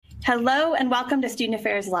Hello and welcome to Student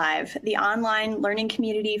Affairs Live, the online learning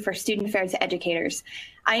community for student affairs educators.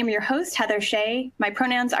 I am your host, Heather Shea. My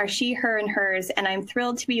pronouns are she, her, and hers, and I'm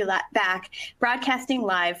thrilled to be back broadcasting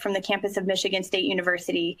live from the campus of Michigan State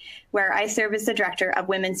University, where I serve as the Director of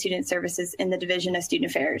Women's Student Services in the Division of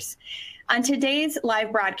Student Affairs. On today's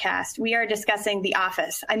live broadcast, we are discussing the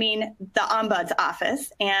Ombuds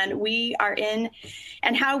office, and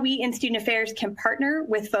how we in student affairs can partner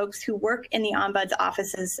with folks who work in the Ombuds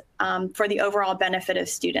offices for the overall benefit of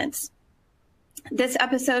students. This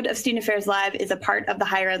episode of Student Affairs Live is a part of the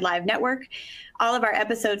Higher Ed Live network. All of our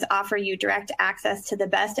episodes offer you direct access to the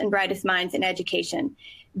best and brightest minds in education.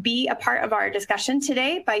 Be a part of our discussion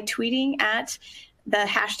today by tweeting at the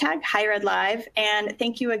hashtag Higher Ed Live. And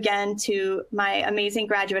thank you again to my amazing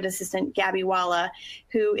graduate assistant, Gabby Walla,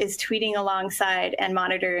 who is tweeting alongside and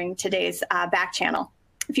monitoring today's back channel.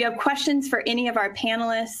 If you have questions for any of our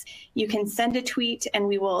panelists, you can send a tweet and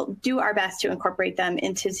we will do our best to incorporate them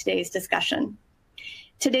into today's discussion.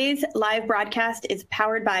 Today's live broadcast is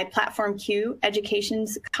powered by Platform Q,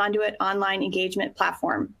 Education's conduit online engagement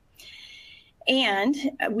platform. And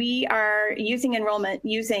we are using enrollment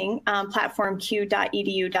using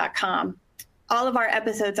platformq.edu.com. All of our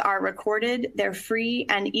episodes are recorded. They're free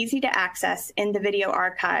and easy to access in the video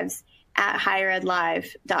archives at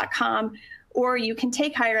higheredlive.com, or you can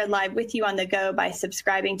take Higher Ed Live with you on the go by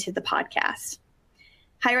subscribing to the podcast.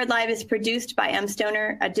 Higher Ed Live is produced by M.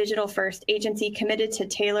 Stoner, a digital-first agency committed to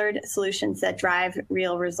tailored solutions that drive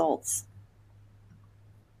real results.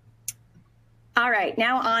 All right,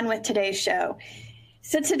 now on with today's show.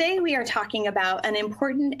 So today we are talking about an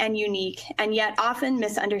important and unique and yet often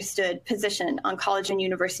misunderstood position on college and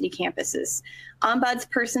university campuses.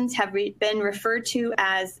 Ombudspersons have been referred to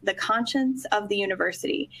as the conscience of the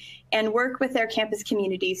university and work with their campus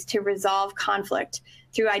communities to resolve conflict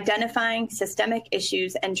through identifying systemic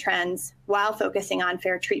issues and trends while focusing on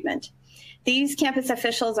fair treatment. These campus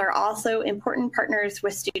officials are also important partners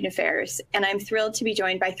with student affairs, and I'm thrilled to be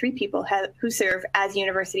joined by three people who serve as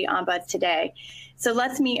university ombuds today. So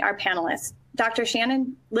let's meet our panelists. Dr.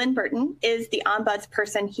 Shannon Burton is the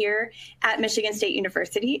ombudsperson here at Michigan State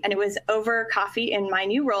University, and it was over coffee in my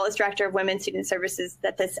new role as Director of Women's Student Services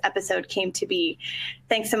that this episode came to be.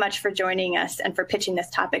 Thanks so much for joining us and for pitching this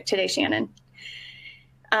topic today, Shannon.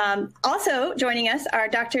 Also joining us are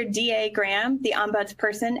Dr. D.A. Graham, the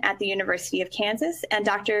ombudsperson at the University of Kansas, and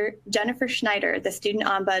Dr. Jennifer Schneider, the student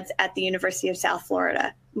ombuds at the University of South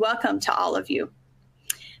Florida. Welcome to all of you.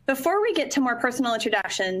 Before we get to more personal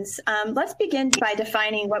introductions, let's begin by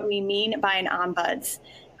defining what we mean by an ombuds.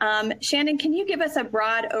 Shannon, can you give us a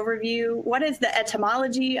broad overview? What is the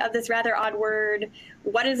etymology of this rather odd word?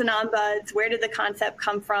 What is an ombuds? Where did the concept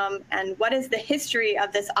come from? And what is the history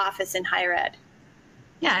of this office in higher ed?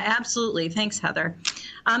 Yeah, absolutely. Thanks, Heather.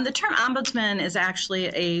 The term ombudsman is actually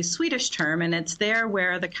a Swedish term, and it's there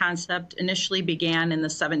where the concept initially began in the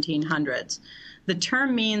 1700s. The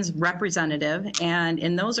term means representative, and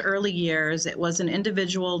in those early years, it was an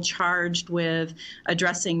individual charged with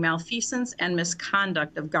addressing malfeasance and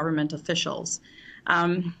misconduct of government officials.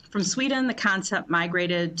 From Sweden, the concept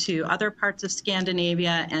migrated to other parts of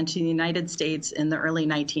Scandinavia and to the United States in the early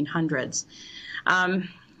 1900s.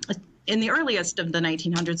 In the earliest of the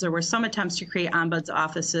 1900s, there were some attempts to create ombuds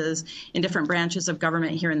offices in different branches of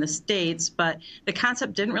government here in the States, but the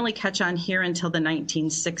concept didn't really catch on here until the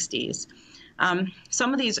 1960s.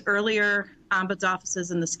 Some of these earlier ombuds offices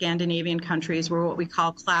in the Scandinavian countries were what we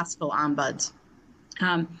call classical ombuds.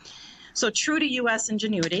 So true to U.S.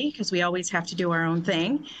 ingenuity, because we always have to do our own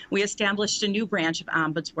thing, we established a new branch of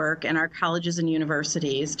ombuds work in our colleges and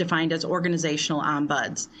universities defined as organizational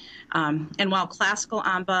ombuds. And while classical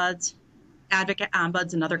ombuds, advocate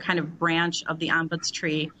ombuds, another kind of branch of the ombuds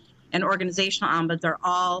tree, and organizational ombuds are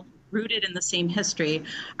all rooted in the same history,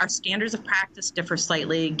 our standards of practice differ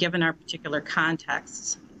slightly given our particular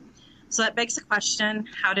contexts. So that begs the question,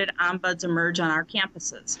 how did ombuds emerge on our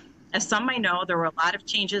campuses? As some might know, there were a lot of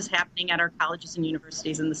changes happening at our colleges and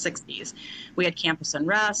universities in the 60s. We had campus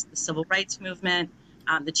unrest, the civil rights movement,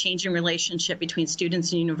 the changing relationship between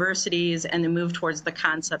students and universities, and the move towards the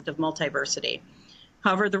concept of multiversity.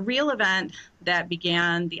 However, the real event that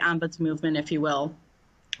began the ombuds movement, if you will,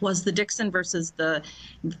 was the Dixon versus the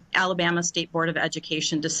Alabama State Board of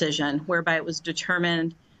Education decision, whereby it was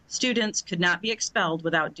determined students could not be expelled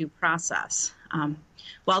without due process.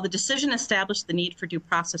 While the decision established the need for due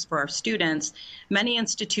process for our students, many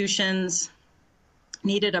institutions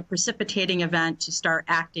needed a precipitating event to start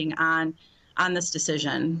acting on this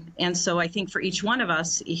decision. And so I think for each one of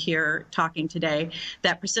us here talking today,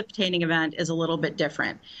 that precipitating event is a little bit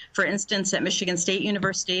different. For instance, at Michigan State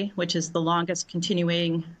University, which is the longest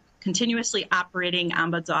continuing continuously operating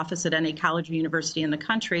Ombuds office at any college or university in the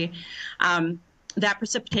country. That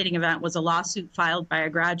precipitating event was a lawsuit filed by a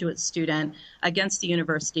graduate student against the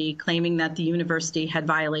university, claiming that the university had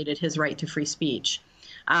violated his right to free speech.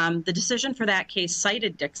 The decision for that case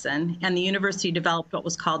cited Dixon, and the university developed what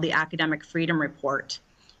was called the Academic Freedom Report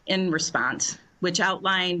in response, which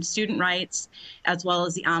outlined student rights as well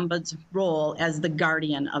as the Ombuds' role as the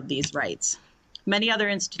guardian of these rights. Many other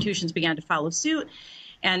institutions began to follow suit,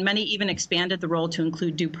 and many even expanded the role to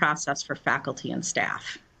include due process for faculty and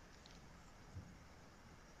staff.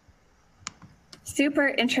 Super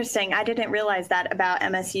interesting. I didn't realize that about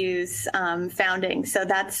MSU's founding, so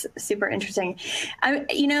that's super interesting.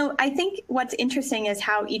 I think what's interesting is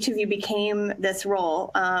how each of you became this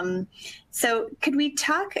role. So could we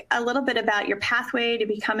talk a little bit about your pathway to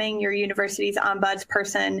becoming your university's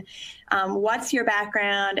ombudsperson? What's your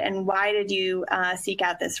background, and why did you seek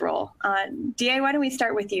out this role? DA, why don't we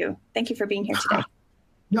start with you? Thank you for being here today.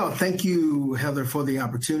 No, thank you, Heather, for the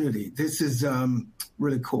opportunity. This is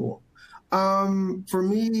really cool. For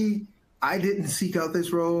me, I didn't seek out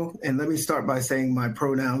this role, and let me start by saying my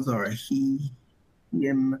pronouns are he,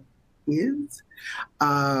 him, his.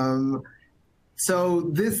 So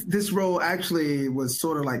this role actually was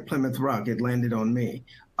sort of like Plymouth Rock. It landed on me.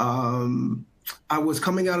 I was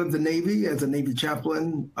coming out of the Navy as a Navy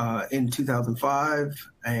chaplain in 2005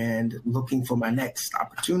 and looking for my next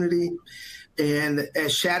opportunity. And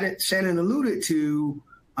as Shannon alluded to,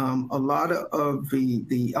 a lot of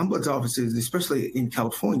the Ombuds offices, especially in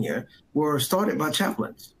California, were started by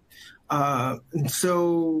chaplains. And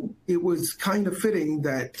so it was kind of fitting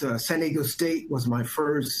that San Diego State was my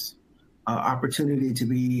first opportunity to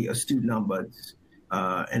be a student ombuds.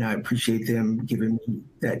 And I appreciate them giving me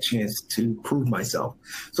that chance to prove myself.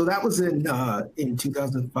 So that was in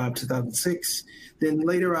 2005, 2006. Then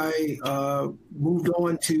later I moved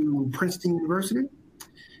on to Princeton University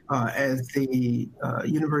as the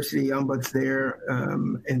university ombuds there,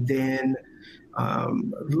 and then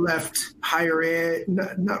left higher ed,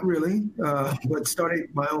 not really, but started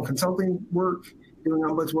my own consulting work, doing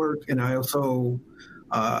ombuds work. And I also,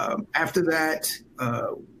 after that,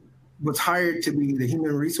 was hired to be the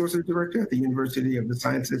Human Resources Director at the University of the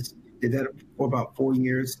Sciences. Did that for about 4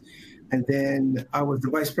 years. And then I was the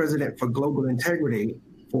Vice President for Global Integrity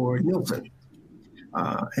for Nielsen.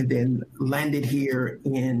 And then landed here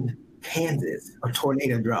in Kansas. A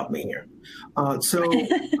tornado dropped me here. So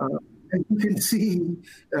as you can see,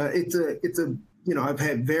 it's a I've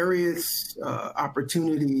had various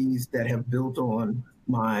opportunities that have built on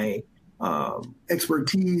my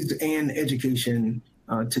expertise and education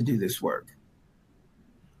to do this work.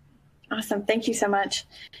 Awesome. Thank you so much.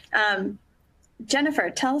 Jennifer,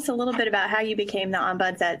 tell us a little bit about how you became the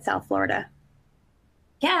Ombuds at South Florida.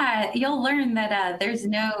 Yeah, you'll learn that there's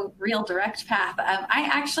no real direct path. I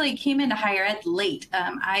actually came into higher ed late.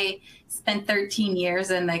 I spent 13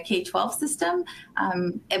 years in the K-12 system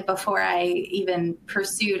before I even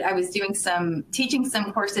pursued. I was doing teaching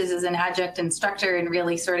some courses as an adjunct instructor, and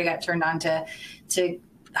really sort of got turned on to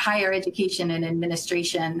higher education and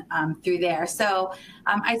administration through there. So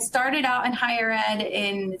I started out in higher ed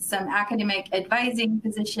in some academic advising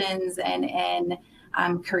positions and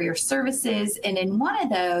career services. And in one of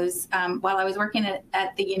those, while I was working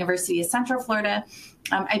at the University of Central Florida,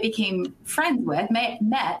 I became friends with,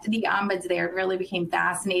 met the ombuds there, and really became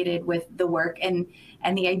fascinated with the work and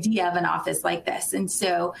the idea of an office like this. And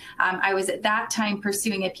so I was at that time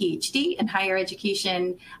pursuing a PhD in higher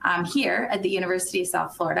education here at the University of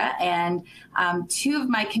South Florida. And two of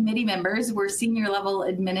my committee members were senior level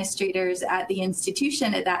administrators at the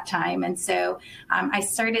institution at that time. And so I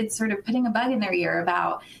started sort of putting a bug in their ear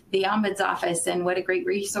about the Ombuds office and what a great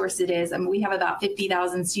resource it is. I mean, we have about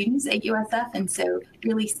 50,000 students at USF, and so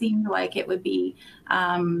really seemed like it would be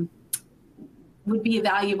a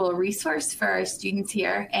valuable resource for our students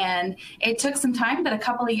here. And it took some time, but a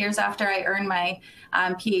couple of years after I earned my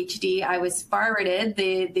PhD, I was forwarded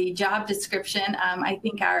the job description. I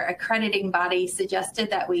think our accrediting body suggested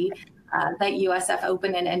that that USF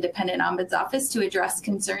open an independent ombuds office to address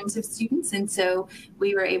concerns of students. And so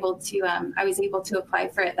we were able to, I was able to apply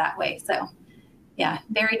for it that way. So yeah,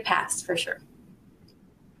 varied paths for sure.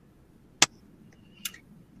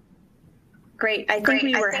 Great. I think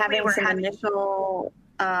we were having some initial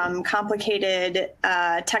complicated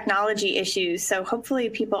technology issues. So hopefully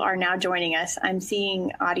people are now joining us. I'm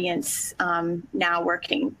seeing audience now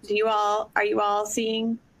working. Are you all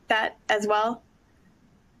seeing that as well?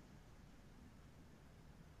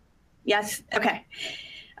 Yes. Okay.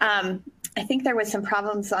 I think there was some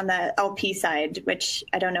problems on the LP side, which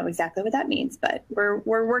I don't know exactly what that means, but we're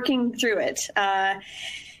working through it.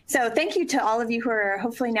 So thank you to all of you who are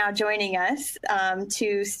hopefully now joining us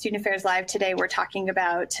to Student Affairs Live today. We're talking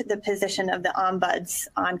about the position of the Ombuds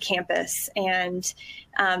on campus, and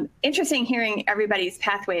interesting hearing everybody's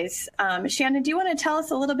pathways. Shannon, do you want to tell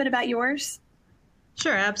us a little bit about yours?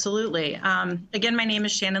 Sure, absolutely. Again, my name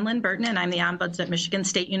is Shannon Burton, and I'm the Ombuds at Michigan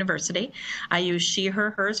State University. I use she,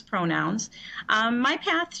 her, hers pronouns. My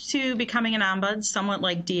path to becoming an Ombud, somewhat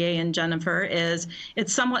like DA and Jennifer, it's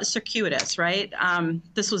somewhat circuitous, right?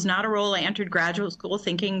 This was not a role I entered graduate school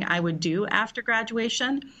thinking I would do after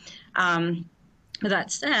graduation. That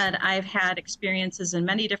said, I've had experiences in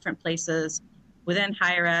many different places within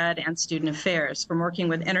higher ed and student affairs, from working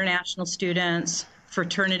with international students,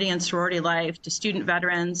 fraternity and sorority life, to student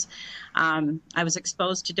veterans. I was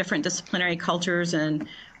exposed to different disciplinary cultures and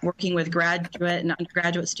working with graduate and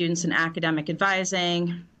undergraduate students in academic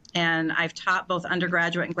advising. And I've taught both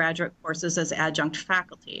undergraduate and graduate courses as adjunct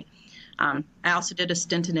faculty. I also did a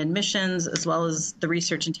stint in admissions as well as the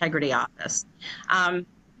Research Integrity Office.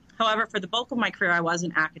 However, for the bulk of my career, I was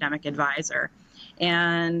an academic advisor.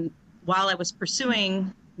 And while I was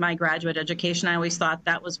pursuing my graduate education, I always thought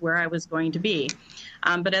that was where I was going to be.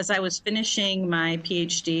 But as I was finishing my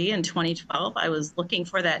PhD in 2012, I was looking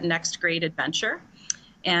for that next great adventure.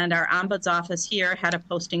 And our Ombuds office here had a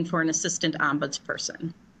posting for an assistant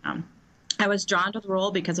ombudsperson. I was drawn to the role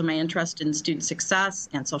because of my interest in student success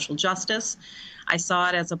and social justice. I saw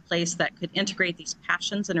it as a place that could integrate these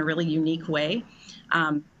passions in a really unique way.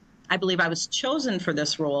 I believe I was chosen for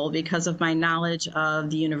this role because of my knowledge of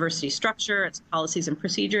the university structure, its policies and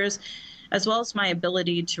procedures, as well as my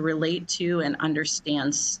ability to relate to and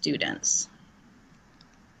understand students.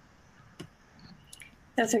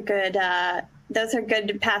 Those are good. Those are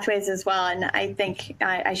good pathways as well, and I think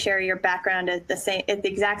I share your background at the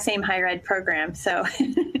exact same higher ed program. So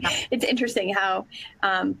it's interesting how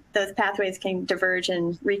those pathways can diverge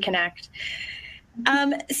and reconnect.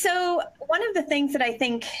 So one of the things that I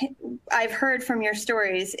think I've heard from your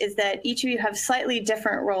stories is that each of you have slightly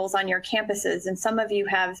different roles on your campuses, and some of you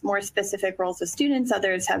have more specific roles with students,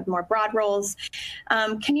 others have more broad roles.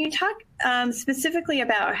 Can you talk specifically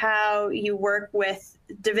about how you work with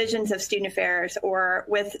divisions of student affairs or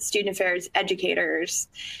with student affairs educators,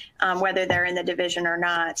 whether they're in the division or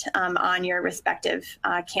not, on your respective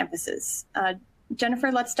campuses?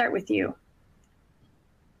 Jennifer, let's start with you.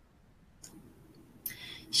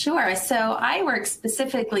 Sure. So I work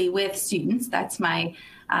specifically with students. That's my,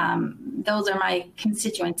 those are my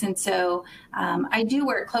constituents. And so I do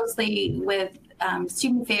work closely with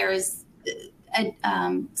student affairs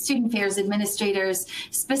administrators,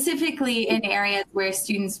 specifically in areas where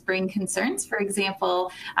students bring concerns, for example,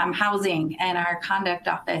 housing and our conduct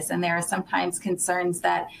office. And there are sometimes concerns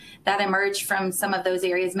that emerge from some of those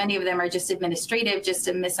areas. Many of them are just administrative, just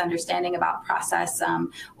a misunderstanding about process,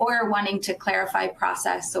 or wanting to clarify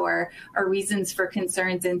process or reasons for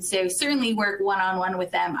concerns. And so certainly work one-on-one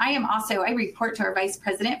with them. I report to our vice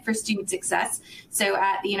president for student success. So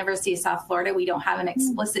at the University of South Florida, we don't have an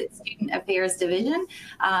explicit student affairs division.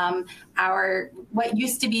 What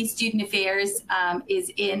used to be student affairs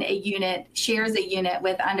is in a unit, shares a unit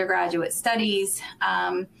with undergraduate studies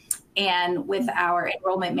and with our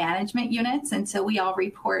enrollment management units. And so we all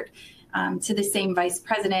report to the same vice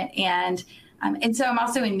president. And so I'm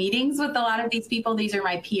also in meetings with a lot of these people. These are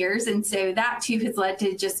my peers. And so that too has led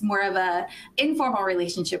to just more of a informal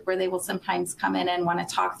relationship where they will sometimes come in and want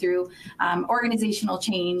to talk through organizational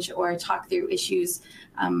change or talk through issues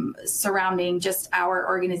surrounding just our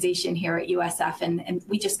organization here at USF. And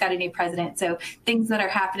we just got a new president. So things that are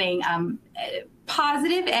happening,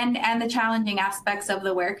 positive and the challenging aspects of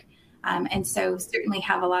the work. And so certainly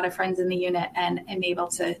have a lot of friends in the unit and am able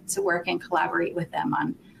to work and collaborate with them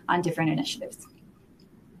on different initiatives.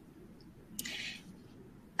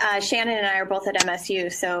 Shannon and I are both at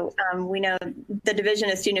MSU, so we know the Division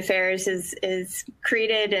of Student Affairs is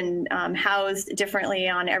created and housed differently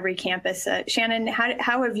on every campus. Shannon,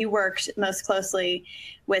 how have you worked most closely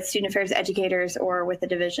with student affairs educators or with the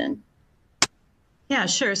division? Yeah,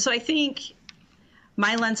 sure. So I think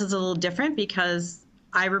my lens is a little different because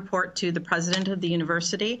I report to the president of the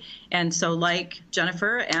university. And so like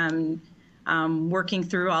Jennifer, and working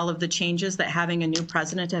through all of the changes that having a new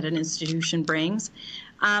president at an institution brings.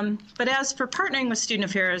 But as for partnering with student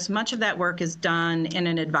affairs, much of that work is done in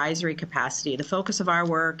an advisory capacity. The focus of our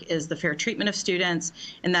work is the fair treatment of students,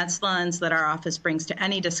 and that's the lens that our office brings to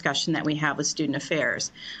any discussion that we have with student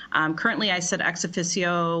affairs. Currently, I sit ex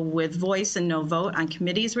officio with voice and no vote on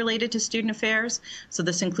committees related to student affairs. So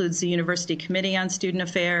this includes the University Committee on Student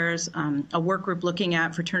Affairs, a work group looking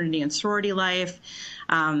at fraternity and sorority life,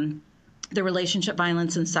 the Relationship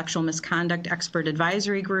Violence and Sexual Misconduct Expert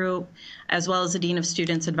Advisory Group, as well as the Dean of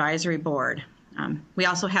Students Advisory Board. We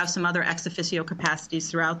also have some other ex officio capacities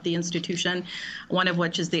throughout the institution, one of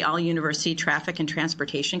which is the All University Traffic and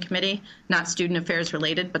Transportation Committee, not student affairs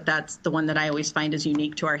related, but that's the one that I always find is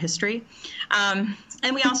unique to our history. And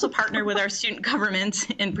we also partner with our student government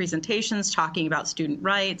in presentations talking about student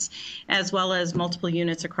rights, as well as multiple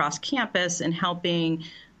units across campus in helping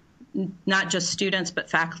not just students, but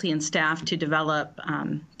faculty and staff to develop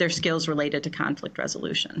their skills related to conflict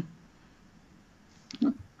resolution.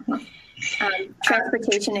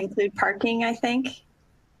 Transportation include parking, I think.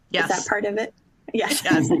 Yes. Is that part of it? Yes.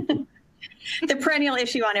 Yes. The perennial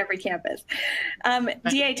issue on every campus.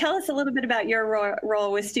 DA, tell us a little bit about your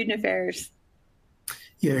role with student affairs.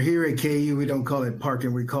 Yeah, here at KU, we don't call it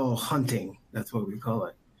parking, we call hunting. That's what we call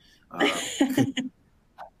it.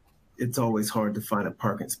 It's always hard to find a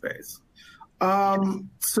parking space.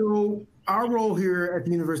 So our role here at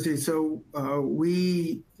the university,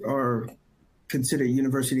 we are considered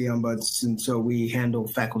university ombuds, and so we handle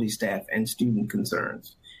faculty, staff, and student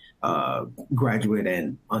concerns, graduate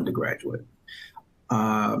and undergraduate.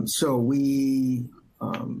 So we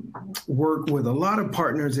work with a lot of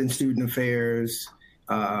partners in student affairs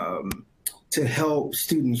to help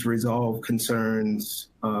students resolve concerns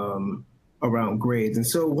around grades. And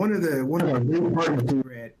so one of our new partners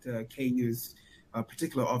here at KU's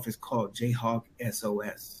particular office called Jayhawk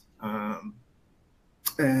SOS.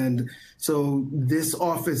 And so this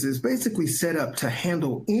office is basically set up to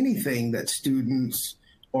handle anything that students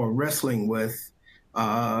are wrestling with,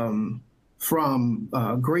 from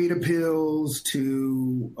grade appeals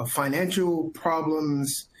to financial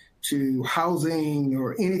problems to housing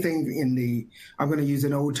or anything in the, I'm going to use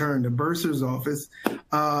an old term, the bursar's office.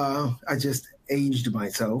 I just aged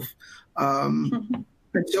myself. And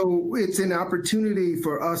so it's an opportunity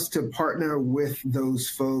for us to partner with those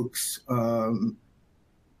folks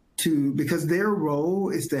because their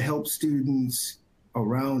role is to help students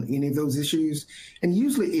around any of those issues. And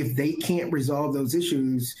usually if they can't resolve those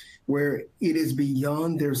issues where it is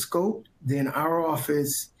beyond their scope, then our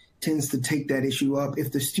office tends to take that issue up.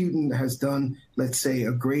 If the student has done, let's say,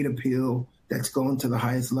 a grade appeal that's gone to the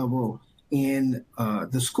highest level in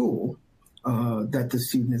the school that the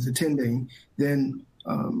student is attending, then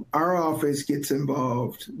our office gets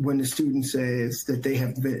involved when the student says that they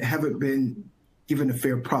haven't been given a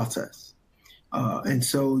fair process. And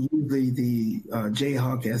so usually the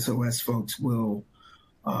Jayhawk SOS folks we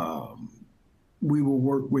will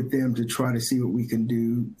work with them to try to see what we can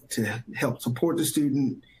do to help support the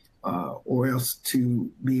student, or else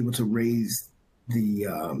to be able to raise the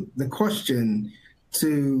question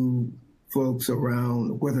to folks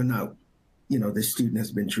around whether or not, the student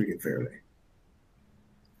has been treated fairly.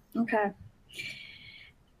 Okay.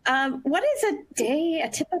 What is a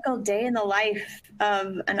typical day in the life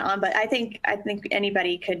of an ombud? I think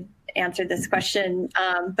anybody could answer this question.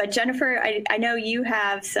 But Jennifer, I know you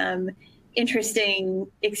have some interesting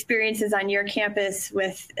experiences on your campus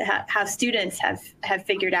with how students have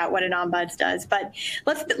figured out what an ombuds does. But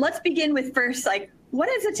let's begin with first, what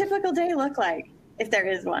does a typical day look like, if there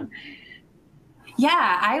is one?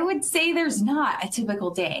 Yeah, I would say there's not a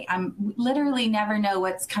typical day. Literally never know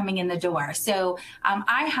what's coming in the door. So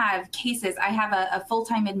I have cases. I have a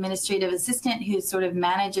full-time administrative assistant who sort of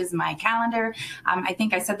manages my calendar. I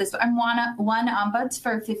think I said this, but I'm one ombuds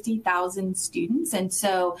for 50,000 students. And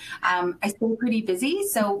so I stay pretty busy.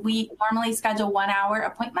 So we normally schedule 1 hour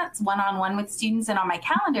appointments, one-on-one with students. And on my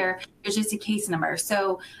calendar, there's just a case number.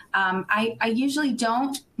 So I usually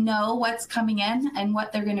don't know what's coming in and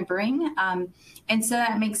what they're going to bring. And so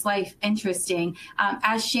that makes life interesting.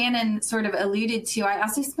 As Shannon sort of alluded to, I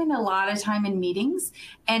also spend a lot of time in meetings,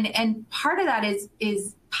 and part of that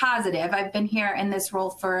is positive. I've been here in this role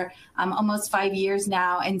for almost 5 years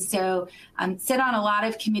now, and so sit on a lot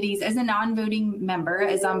of committees as a non-voting member,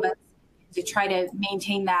 as ombuds, to try to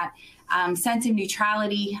maintain that sense of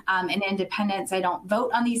neutrality and independence. I don't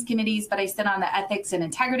vote on these committees, but I sit on the Ethics and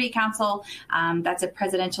Integrity Council. That's a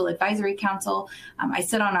presidential advisory council. I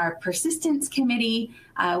sit on our Persistence Committee,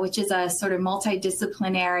 which is a sort of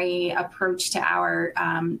multidisciplinary approach to our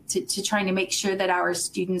to trying to make sure that our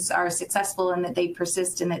students are successful and that they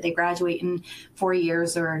persist and that they graduate in 4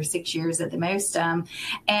 years or 6 years at the most. And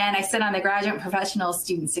I sit on the Graduate Professional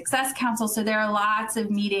Student Success Council. So there are lots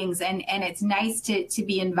of meetings, and it's nice to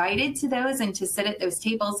be invited to those and to sit at those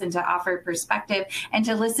tables and to offer perspective and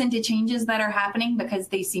to listen to changes that are happening, because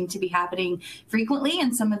they seem to be happening frequently,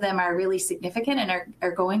 and some of them are really significant and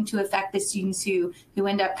are going to affect the students who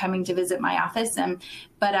end up coming to visit my office.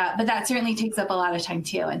 But that certainly takes up a lot of time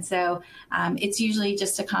too. And so it's usually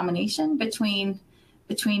just a combination between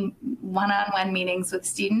one-on-one meetings with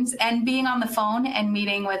students and being on the phone and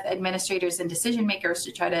meeting with administrators and decision makers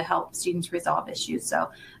to try to help students resolve issues.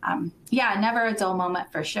 So yeah, never a dull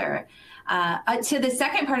moment for sure. To the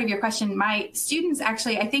second part of your question, my students,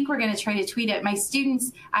 actually, I think we're going to try to tweet it. My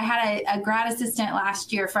students, I had a grad assistant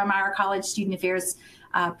last year from our College Student Affairs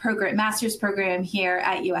program, master's program here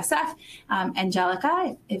at USF,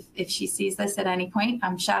 Angelica, if she sees this at any point,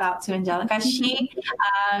 shout out to Angelica. She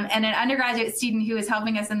and an undergraduate student who was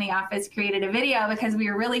helping us in the office created a video because we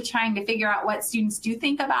were really trying to figure out what students do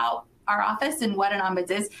think about our office and what an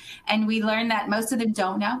ombuds is. And we learned that most of them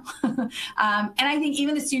don't know. And I think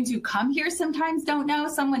even the students who come here sometimes don't know.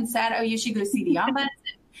 Someone said, oh, you should go see the ombuds.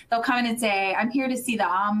 They'll come in and say, I'm here to see the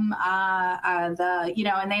and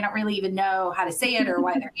they don't really even know how to say it or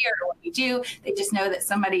why they're here or what we do. They just know that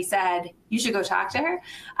somebody said, you should go talk to her.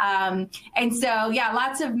 And so, yeah,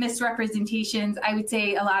 lots of misrepresentations. I would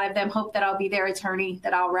say a lot of them hope that I'll be their attorney,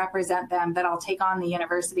 that I'll represent them, that I'll take on the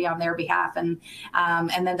university on their behalf, and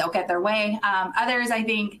then they'll get their way. Others, I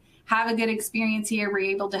think, have a good experience here.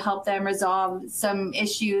 We're able to help them resolve some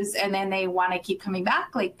issues, and then they want to keep coming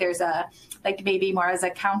back. Like there's maybe more as a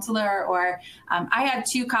counselor, or I have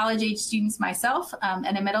 2 college-age students myself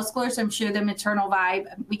and a middle schooler, so I'm sure the maternal vibe,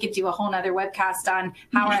 we could do a whole nother webcast on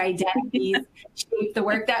how our identities shape the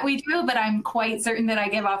work that we do, but I'm quite certain that I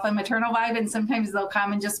give off a maternal vibe, and sometimes they'll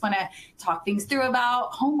come and just want to talk things through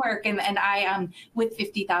about homework, and I, with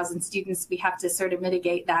 50,000 students, we have to sort of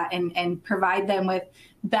mitigate that and provide them with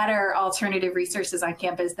better alternative resources on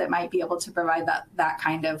campus that might be able to provide that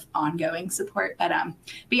kind of ongoing support. But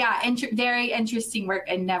yeah, very interesting work,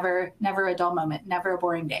 and never a dull moment, never a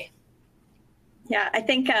boring day. Yeah, I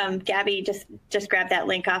think Gabby just grabbed that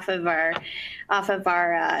link off of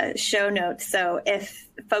our show notes. So if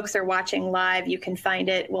folks are watching live, you can find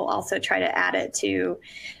it. We'll also try to add it to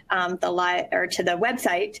the live or to the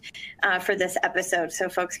website for this episode, so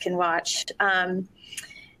folks can watch.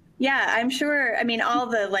 Yeah, I'm sure. I mean, all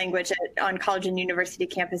the language on college and university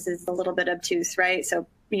campuses is a little bit obtuse, right? So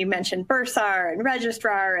you mentioned bursar and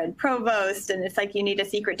registrar and provost, and it's like you need a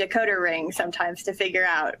secret decoder ring sometimes to figure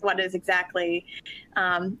out what is exactly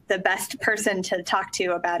the best person to talk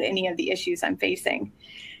to about any of the issues I'm facing.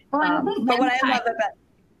 Well, but what I love about...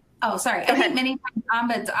 Oh, sorry. I think many times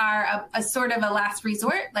ombuds are a sort of a last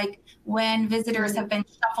resort, like when visitors have been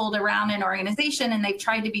shuffled around an organization and they've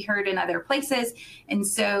tried to be heard in other places. And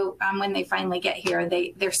so when they finally get here,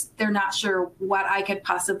 they're not sure what I could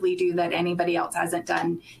possibly do that anybody else hasn't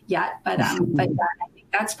done yet. But yeah, I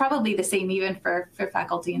think that's probably the same even for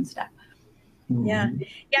faculty and staff. Yeah.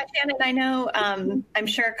 Shannon, I know, I'm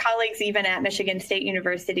sure colleagues even at Michigan State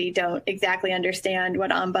University don't exactly understand what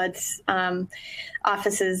ombuds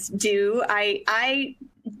offices do. I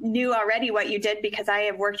knew already what you did because I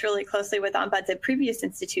have worked really closely with ombuds at previous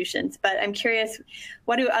institutions, but I'm curious,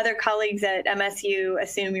 what do other colleagues at MSU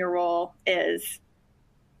assume your role is?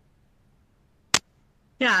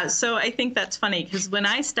 Yeah, so I think that's funny because when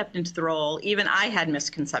I stepped into the role, even I had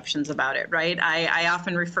misconceptions about it, right? I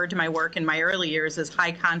often referred to my work in my early years as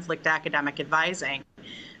high conflict academic advising.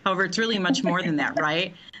 However, it's really much more than that,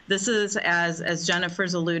 right? This is, as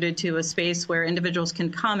Jennifer's alluded to, a space where individuals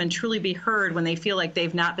can come and truly be heard when they feel like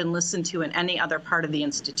they've not been listened to in any other part of the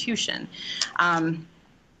institution.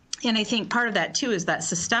 And I think part of that, too, is that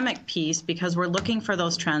systemic piece, because we're looking for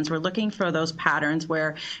those trends. We're looking for those patterns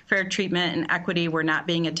where fair treatment and equity were not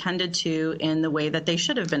being attended to in the way that they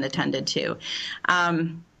should have been attended to.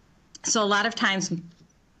 So a lot of times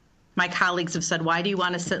my colleagues have said, why do you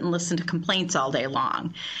want to sit and listen to complaints all day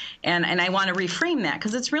long? And I want to reframe that,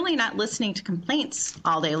 because it's really not listening to complaints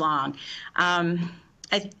all day long.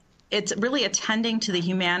 It's really attending to the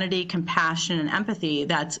humanity, compassion, and empathy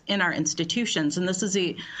that's in our institutions. And this is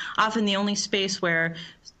often the only space where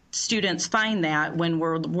students find that when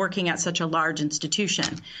we're working at such a large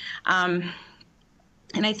institution.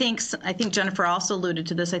 And I think Jennifer also alluded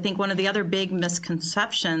to this. I think one of the other big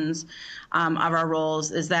misconceptions of our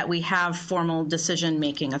roles is that we have formal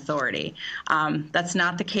decision-making authority. That's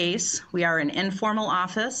not the case. We are an informal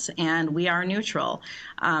office, and we are neutral.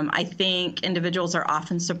 I think individuals are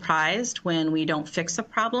often surprised when we don't fix a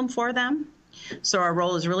problem for them. So our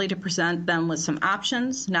role is really to present them with some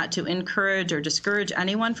options, not to encourage or discourage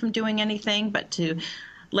anyone from doing anything, but to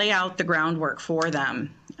lay out the groundwork for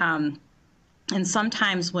them. And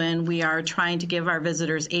sometimes when we are trying to give our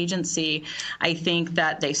visitors agency, I think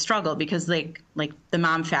that they struggle because like the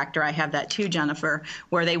mom factor, I have that too, Jennifer,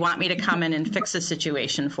 where they want me to come in and fix a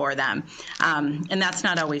situation for them. And that's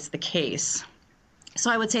not always the case. So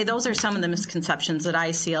I would say those are some of the misconceptions that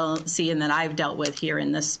I see and that I've dealt with here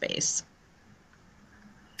in this space.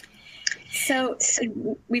 So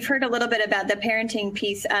we've heard a little bit about the parenting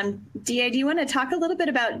piece. DA, do you want to talk a little bit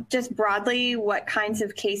about just broadly what kinds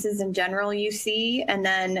of cases in general you see? And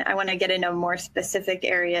then I want to get into more specific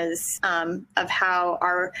areas of how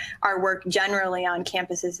our work generally on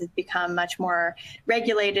campuses has become much more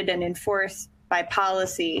regulated and enforced by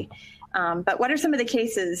policy. But what are some of the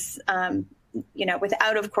cases,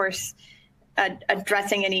 without, of course,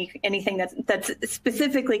 addressing anything that's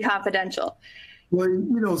specifically confidential?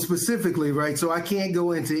 Well, specifically, right? So I can't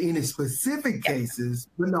go into any specific cases,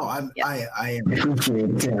 but no, I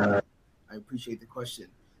appreciate the question.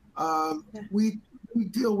 We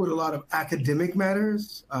deal with a lot of academic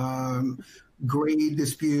matters, grade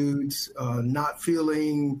disputes, not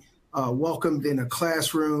feeling welcomed in a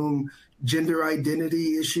classroom, gender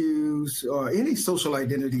identity issues, or any social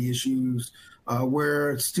identity issues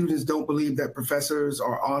where students don't believe that professors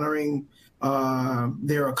are honoring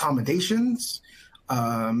their accommodations.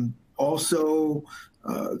 Also,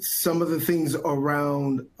 some of the things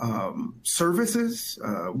around services,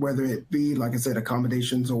 whether it be, like I said,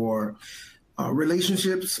 accommodations or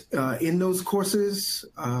relationships in those courses,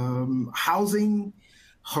 housing,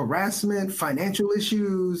 harassment, financial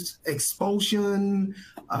issues, expulsion,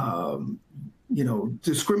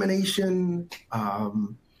 discrimination.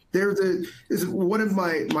 One of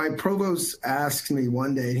my provosts asked me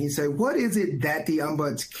one day, and he said, "What is it that the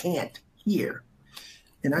ombuds can't hear?"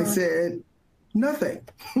 And I said, "Nothing."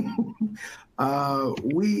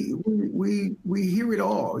 We hear it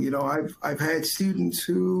all. I've had students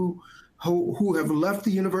who have left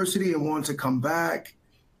the university and want to come back.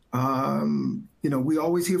 We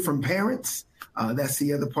always hear from parents. That's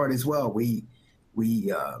the other part as well.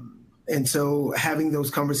 And so having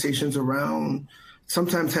those conversations around,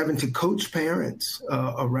 sometimes having to coach parents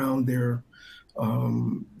around their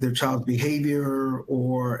child's behavior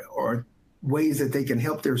or ways that they can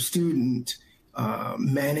help their student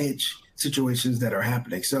manage situations that are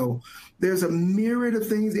happening. So there's a myriad of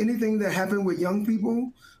things. Anything that happened with young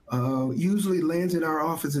people usually lands in our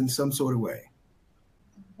office in some sort of way.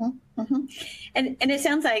 Mm-hmm. And it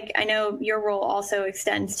sounds like, I know your role also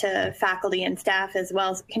extends to faculty and staff as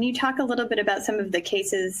well. So can you talk a little bit about some of the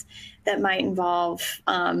cases that might involve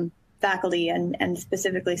faculty and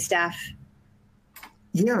specifically staff?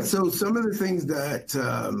 Yeah, so some of the things that,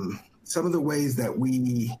 some of the ways that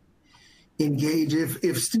we engage,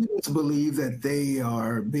 if students believe that they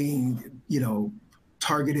are being,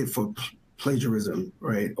 targeted for plagiarism,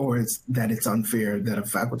 right? Or it's unfair that a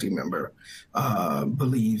faculty member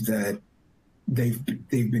believes that they've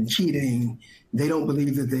been cheating. They don't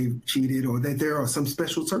believe that they've cheated, or that there are some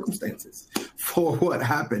special circumstances for what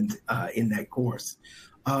happened in that course.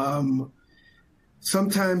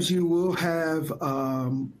 Sometimes you will have,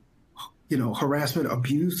 harassment,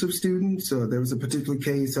 abuse of students. So there was a particular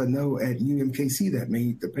case I know at UMKC that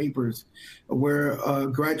made the papers where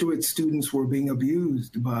graduate students were being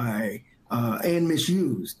abused by and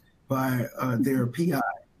misused by their PI,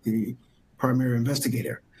 the primary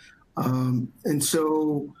investigator. And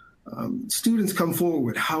so students come forward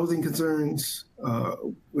with housing concerns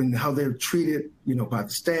and how they're treated, by the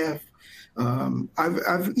staff.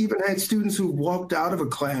 I've even had students who walked out of a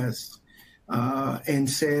class and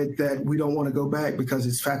said that we don't want to go back because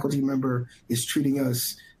his faculty member is treating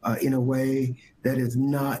us in a way that is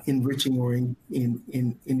not enriching or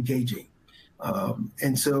engaging.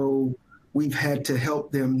 And so we've had to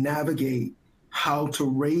help them navigate how to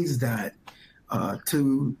raise that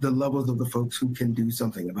to the levels of the folks who can do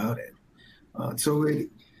something about it. So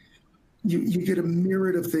you get a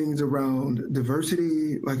myriad of things around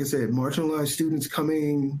diversity. Like I said, marginalized students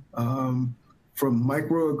coming from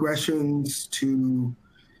microaggressions to,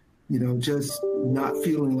 just not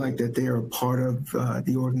feeling like that they are a part of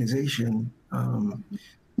the organization.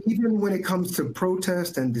 Even when it comes to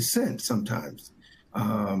protest and dissent, sometimes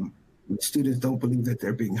students don't believe that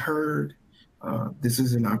they're being heard. This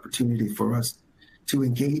is an opportunity for us to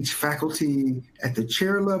engage faculty at the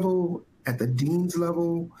chair level, at the dean's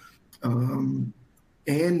level, and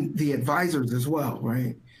the advisors as well,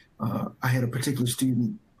 right? I had a particular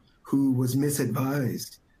student who was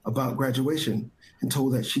misadvised about graduation and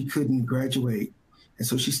told that she couldn't graduate. And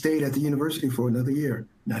so she stayed at the university for another year,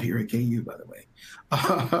 not here at KU, by the way.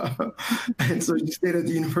 And so she stayed at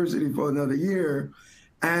the university for another year.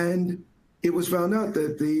 And it was found out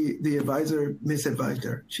that the advisor misadvised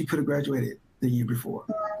her. She could have graduated the year before.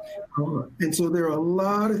 And so there are a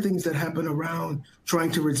lot of things that happen around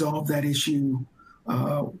trying to resolve that issue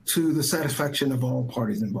to the satisfaction of all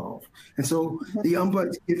parties involved. And so the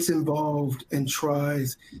Ombuds gets involved and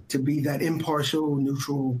tries to be that impartial,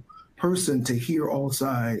 neutral person to hear all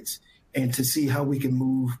sides and to see how we can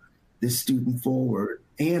move this student forward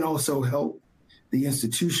and also help the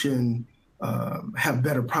institution have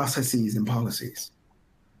better processes and policies.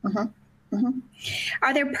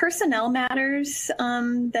 Are there personnel matters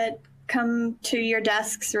that come to your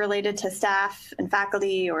desks related to staff and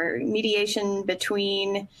faculty, or mediation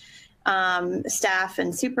between staff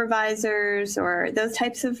and supervisors, or those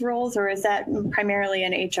types of roles, or is that primarily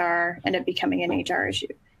an HR, end up becoming an HR issue?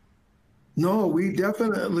 No, we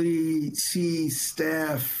definitely see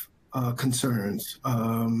staff concerns,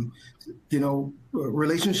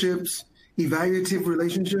 relationships, evaluative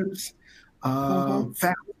relationships,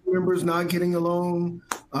 faculty members not getting along.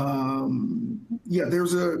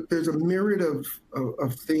 There's a myriad of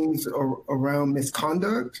things around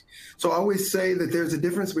misconduct. So I always say that there's a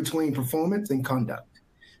difference between performance and conduct.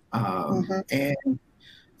 And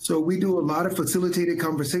so we do a lot of facilitated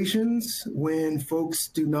conversations when folks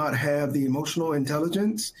do not have the emotional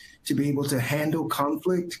intelligence to be able to handle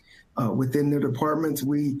conflict within their departments.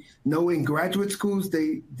 We know in graduate schools,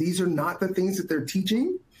 these are not the things that they're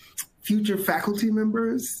teaching future faculty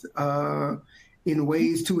members in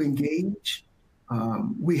ways to engage.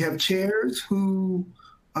 We have chairs who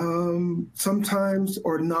sometimes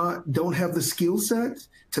don't have the skill set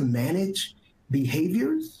to manage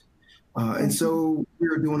behaviors. And so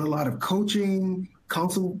we're doing a lot of coaching,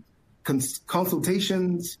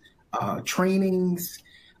 consultations, trainings.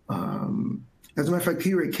 As a matter of fact,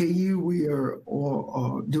 here at KU, we are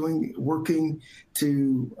all working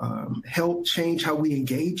to help change how we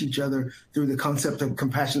engage each other through the concept of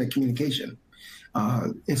compassionate communication.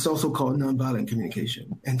 It's also called nonviolent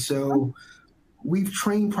communication. And so we've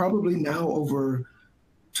trained probably now over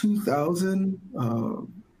 2,000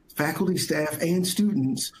 faculty, staff, and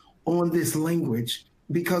students on this language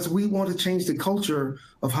because we want to change the culture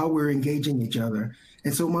of how we're engaging each other.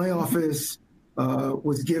 And so my office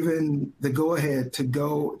was given the go-ahead to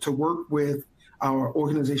work with our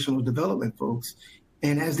organizational development folks.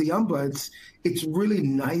 And as the Ombuds, it's really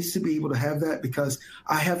nice to be able to have that because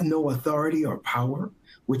I have no authority or power,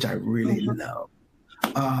 which I really love.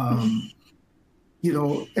 And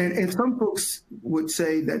some folks would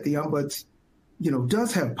say that the Ombuds,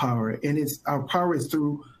 does have power, and our power is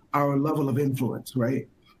through our level of influence, right?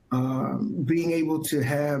 Being able to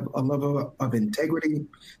have a level of integrity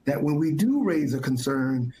that when we do raise a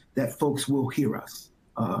concern, that folks will hear us.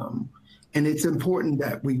 And it's important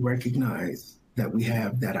that we recognize that we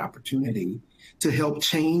have that opportunity to help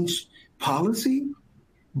change policy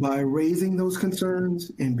by raising those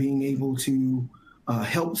concerns and being able to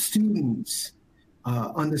help students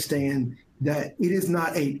understand that it is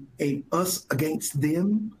not a us against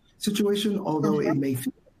them situation, although it may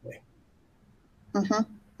feel that way.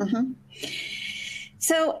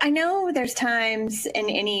 So I know there's times in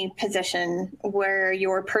any position where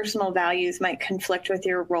your personal values might conflict with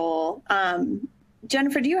your role.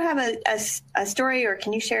 Jennifer, do you have a story, or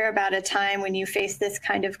can you share about a time when you faced this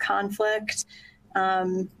kind of conflict?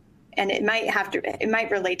 And it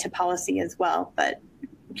might relate to policy as well, but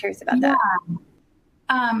I'm curious about that.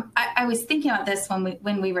 I was thinking about this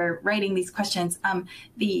when we were writing these questions.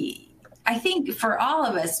 I think for all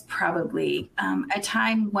of us, probably a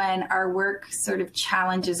time when our work sort of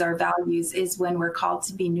challenges our values is when we're called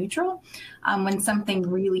to be neutral, when something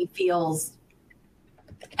really feels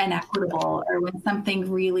inequitable, or when something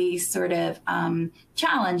really sort of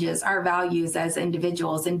challenges our values as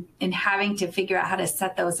individuals, and having to figure out how to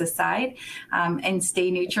set those aside and stay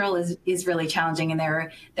neutral is really challenging. And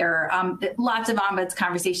there are lots of Ombuds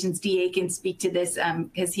conversations. DA can speak to this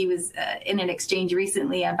because he was in an exchange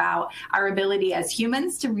recently about our ability as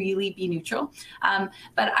humans to really be neutral.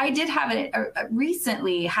 But I did have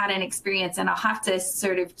recently had an experience, and I'll have to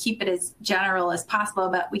sort of keep it as general as possible,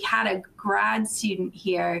 but we had a grad student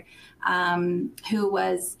here who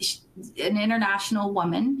was an international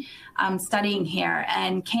woman studying here,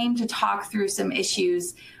 and came to talk through some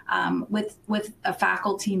issues with a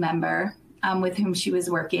faculty member with whom she was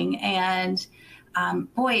working. And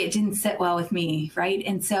boy, it didn't sit well with me, right?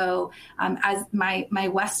 And so as my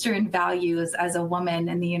Western values as a woman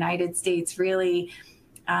in the United States really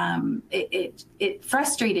it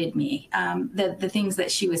frustrated me, the things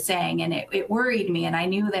that she was saying, and it worried me. And I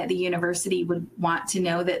knew that the university would want to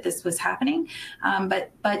know that this was happening.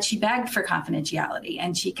 But she begged for confidentiality,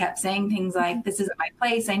 and she kept saying things like, this isn't my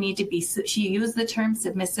place. I need to be, she used the term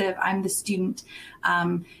submissive. I'm the student.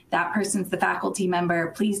 That person's the faculty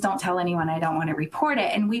member. Please don't tell anyone. I don't want to report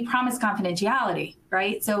it. And we promised confidentiality,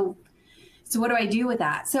 right? So what do I do with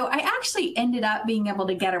that? So I actually ended up being able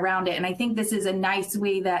to get around it. And I think this is a nice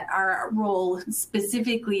way that our role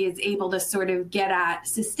specifically is able to sort of get at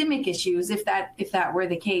systemic issues, if that were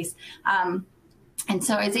the case. And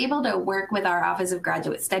so I was able to work with our Office of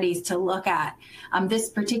Graduate Studies to look at this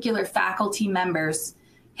particular faculty member's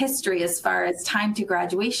history as far as time to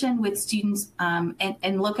graduation with students,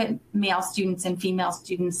 and look at male students and female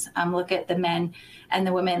students, look at the men and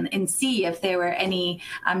the women, and see if there were any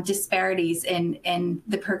disparities in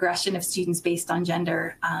the progression of students based on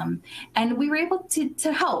gender. And we were able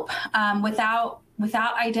to help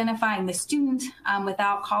without identifying the student,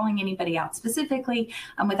 without calling anybody out specifically,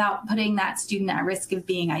 without putting that student at risk of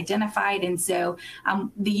being identified. And so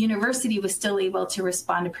the university was still able to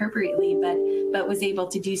respond appropriately, but was able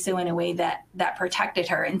to do so in a way that protected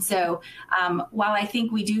her. And so while I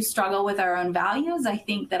think we do struggle with our own values, I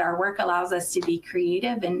think that our work allows us to be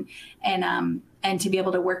creative and to be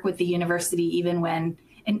able to work with the university even when,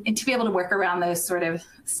 and to be able to work around those sort of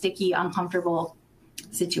sticky, uncomfortable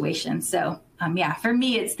situations. So yeah, for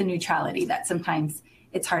me, it's the neutrality that sometimes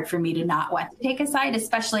it's hard for me to not want to take a side,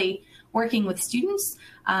 especially working with students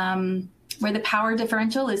where the power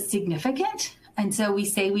differential is significant. And so we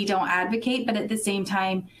say we don't advocate, but at the same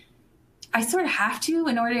time, I sort of have to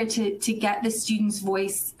in order to get the student's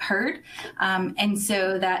voice heard. And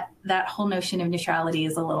so that whole notion of neutrality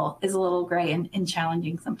is a little gray and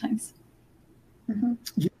challenging sometimes.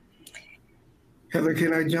 Mm-hmm. Heather,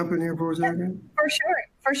 can I jump in here for a second?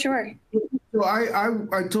 For sure. So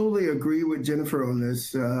I totally agree with Jennifer on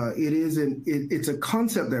this. It's a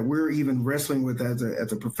concept that we're even wrestling with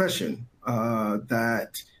as a profession.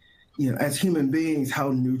 That, you know, as human beings,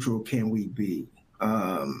 how neutral can we be?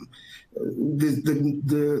 The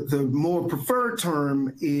more preferred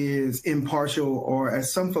term is impartial, or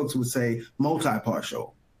as some folks would say,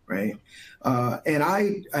 multi-partial, right? And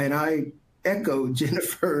I echo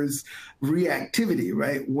Jennifer's reactivity,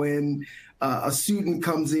 right? When a student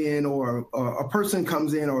comes in, or a person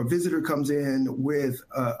comes in, or a visitor comes in with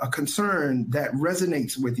a concern that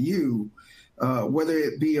resonates with you, whether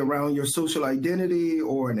it be around your social identity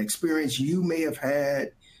or an experience you may have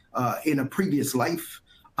had in a previous life,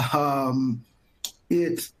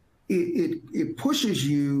 it pushes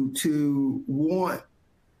you to want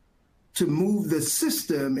to move the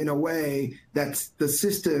system in a way that the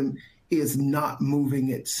system is not moving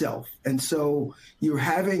itself. And so you're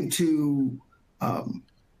having to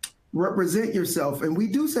represent yourself. And we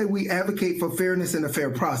do say we advocate for fairness and a fair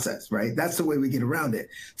process, right? That's the way we get around it.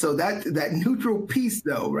 So that neutral piece,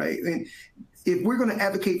 though, right? And if we're going to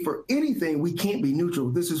advocate for anything, we can't be neutral.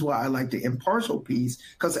 This is why I like the impartial piece,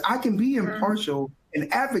 because I can be impartial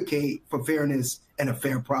and advocate for fairness and a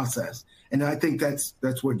fair process. And I think that's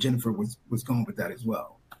where Jennifer was going with that as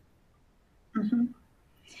well. Mm-hmm.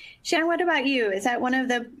 Shannon, what about you? Is that one of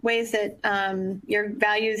the ways that your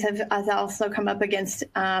values have also come up against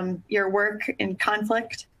your work in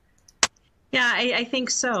conflict? Yeah, I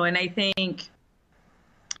think so. And I think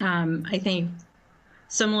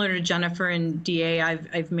similar to Jennifer and DA,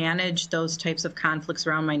 I've managed those types of conflicts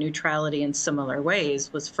around my neutrality in similar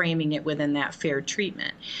ways, was framing it within that fair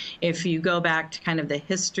treatment. If you go back to kind of the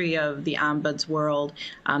history of the ombuds world,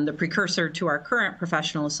 the precursor to our current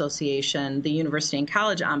professional association, the University and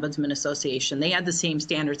College Ombudsman Association, they had the same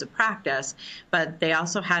standards of practice, but they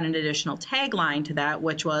also had an additional tagline to that,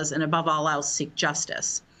 which was, and above all else, seek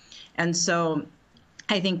justice. And so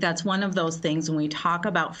I think that's one of those things when we talk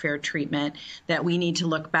about fair treatment that we need to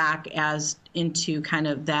look back as into kind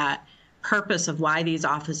of that purpose of why these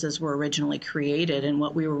offices were originally created and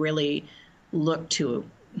what we were really look to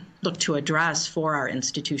address for our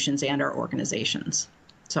institutions and our organizations.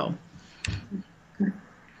 So.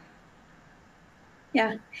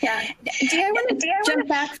 Yeah. Do I want to jump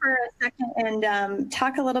back for a second and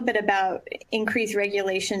talk a little bit about increased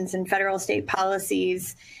regulations and federal state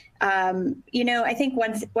policies? I think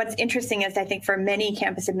what's interesting is I think for many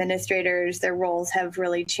campus administrators, their roles have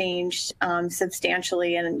really changed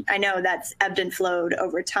substantially. And I know that's ebbed and flowed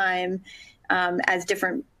over time as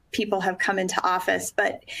different people have come into office.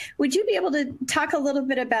 But would you be able to talk a little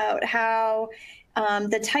bit about how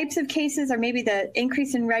the types of cases or maybe the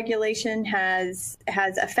increase in regulation has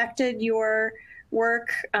affected your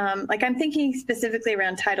work? Like I'm thinking specifically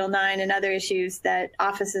around Title IX and other issues that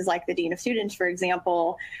offices like the Dean of Students, for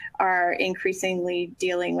example, are increasingly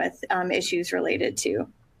dealing with issues related to.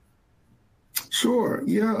 Sure.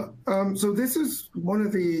 Yeah. So this is one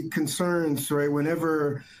of the concerns, right?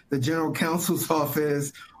 Whenever the General Counsel's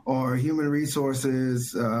office or Human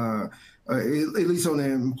Resources, at least on the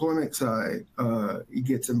employment side, it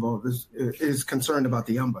gets involved, is concerned about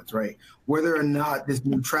the ombuds, right? Whether or not this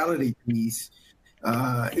neutrality piece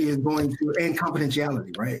is going to, and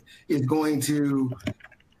confidentiality, right, is going to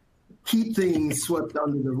keep things swept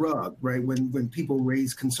under the rug, right? When people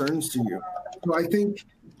raise concerns to you. So I think.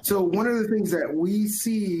 So one of the things that we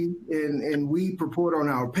see and we report on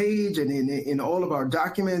our page and in all of our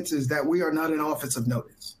documents is that we are not an office of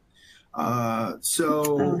notice.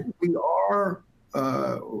 So we are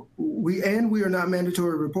not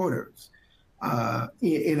mandatory reporters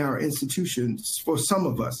in our institutions. For some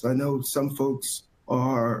of us, I know some folks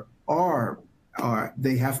are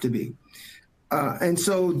they have to be, and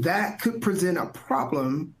so that could present a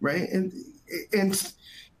problem, right?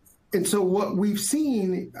 And so what we've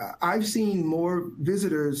seen, I've seen more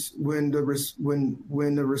visitors when the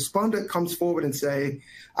respondent comes forward and say,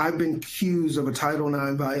 I've been accused of a Title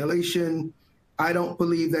IX violation. I don't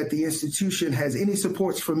believe that the institution has any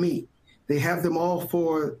supports for me. They have them all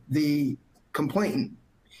for the complainant.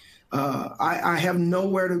 I have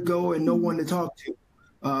nowhere to go and no one to talk to.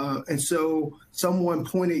 And so someone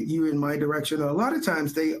pointed you in my direction. A lot of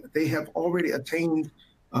times they have already attained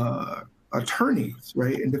attorneys,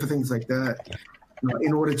 right, and different things like that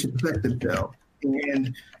in order to protect themselves.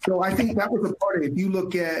 And so I think that was a part of it. If you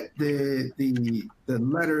look at the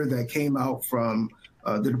letter that came out from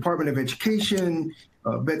the Department of Education,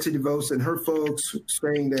 Betsy DeVos and her folks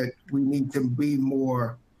saying that we need to be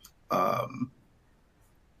more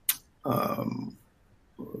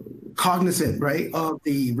cognizant, right, of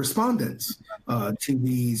the respondents to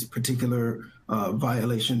these particular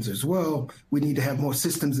violations as well. We need to have more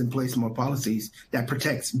systems in place, more policies that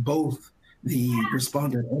protects both the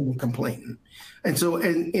respondent and the complainant. And so,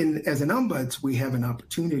 and as an ombuds, we have an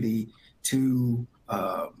opportunity to,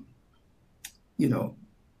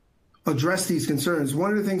 address these concerns.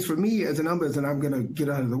 One of the things for me as an ombuds, and I'm going to get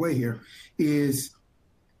out of the way here, is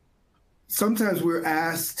sometimes we're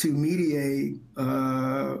asked to mediate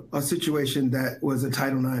a situation that was a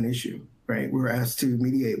Title IX issue, right? We're asked to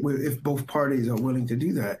mediate if both parties are willing to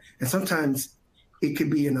do that. And sometimes it could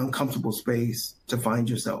be an uncomfortable space to find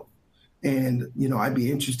yourself. And, I'd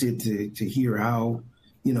be interested to hear how,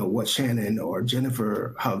 what Shannon or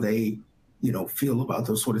Jennifer, how they, feel about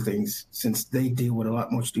those sort of things, since they deal with a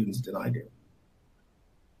lot more students than I do.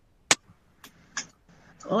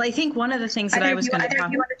 Well, I think one of the things that I was going to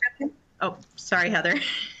talk about. Oh, sorry, Heather.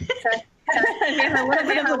 Sorry. We have a little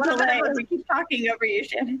bit of a delay. We keep talking over you,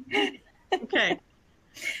 Shannon. Okay.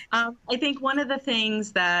 I think one of the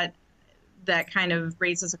things that kind of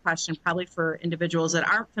raises a question probably for individuals that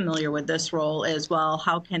aren't familiar with this role is, well,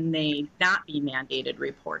 how can they not be mandated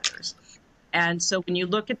reporters? And so when you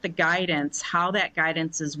look at the guidance, how that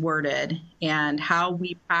guidance is worded and how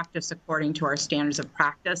we practice according to our standards of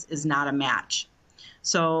practice is not a match.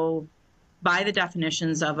 So by the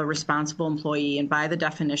definitions of a responsible employee and by the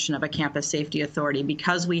definition of a campus safety authority,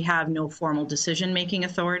 because we have no formal decision-making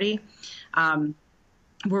authority,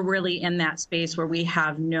 we're really in that space where we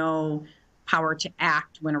have no power to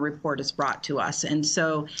act when a report is brought to us. And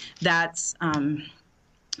so that's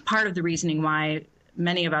part of the reasoning why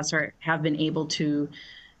many of us have been able to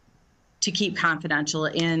keep confidential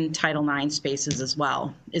in Title IX spaces as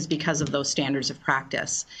well, is because of those standards of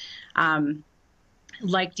practice.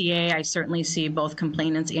 Like DA, I certainly see both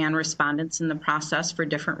complainants and respondents in the process for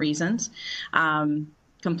different reasons.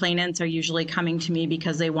 Complainants are usually coming to me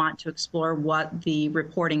because they want to explore what the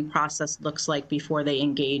reporting process looks like before they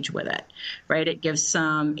engage with it, right? It gives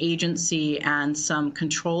some agency and some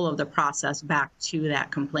control of the process back to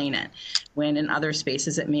that complainant, when in other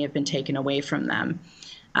spaces it may have been taken away from them.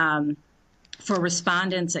 For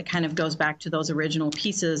respondents, it kind of goes back to those original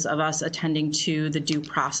pieces of us attending to the due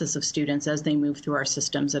process of students as they move through our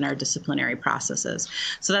systems and our disciplinary processes.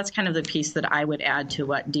 So that's kind of the piece that I would add to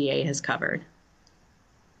what DA has covered.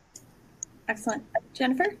 Excellent.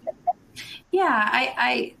 Jennifer? Yeah,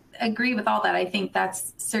 I agree with all that. I think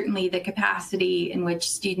that's certainly the capacity in which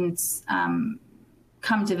students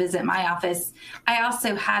come to visit my office. I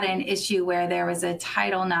also had an issue where there was a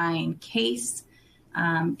Title IX case.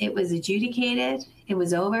 It was adjudicated. it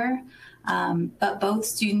was over, but both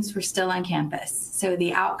students were still on campus. So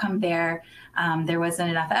the outcome there wasn't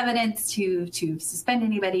enough evidence to suspend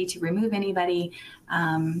anybody, to remove anybody.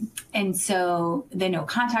 And so the no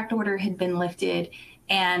contact order had been lifted.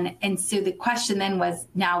 And so the question then was,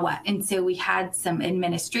 now what? And so we had some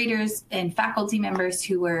administrators and faculty members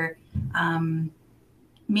who were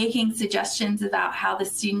making suggestions about how the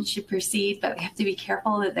students should proceed, but we have to be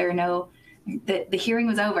careful that the hearing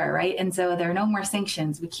was over, right? And so there are no more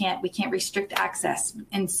sanctions. We can't restrict access.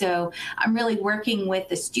 And so I'm really working with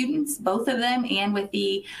the students, both of them, and with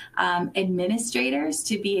the administrators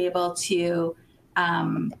to be able to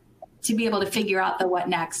figure out the what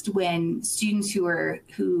next when students who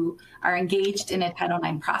are engaged in a Title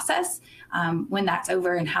IX process, when that's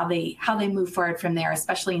over, and how they move forward from there,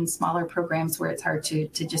 especially in smaller programs where it's hard to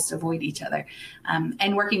just avoid each other,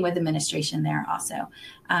 and working with administration there also.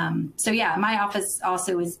 So yeah, my office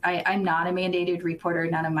also is, I'm not a mandated reporter.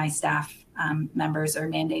 None of my staff members are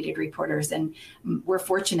mandated reporters, and we're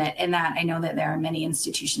fortunate in that. I know that there are many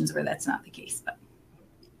institutions where that's not the case, but.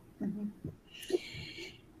 Mm-hmm.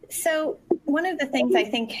 So one of the things I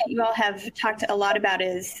think you all have talked a lot about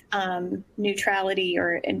is neutrality,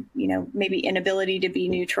 or maybe inability to be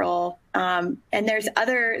neutral. And there's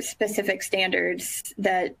other specific standards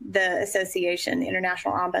that the association, the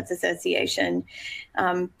International Ombuds Association,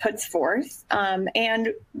 puts forth.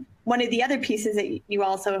 And one of the other pieces that you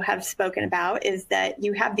also have spoken about is that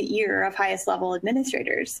you have the ear of highest level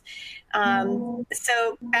administrators.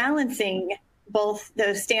 So balancing both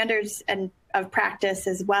those standards and of practice,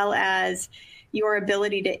 as well as your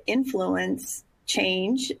ability to influence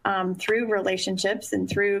change through relationships and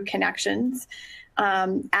through connections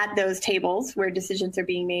at those tables where decisions are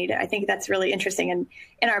being made. I think that's really interesting. And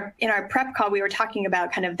in our prep call, we were talking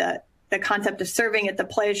about kind of the concept of serving at the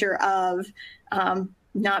pleasure of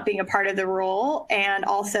not being a part of the role, and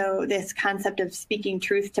also this concept of speaking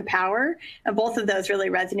truth to power. And both of those really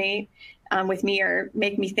resonate with me, or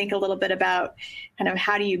make me think a little bit about kind of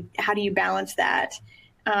how do you balance that.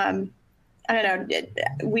 I don't know.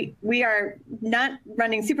 We are not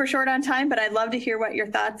running super short on time, but I'd love to hear what your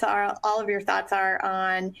thoughts are. All of your thoughts are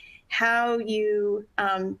on how do you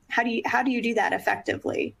do that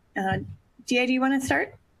effectively. GA, do you want to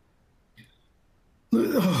start?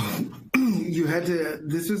 You had to.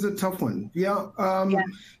 This is a tough one. Yeah.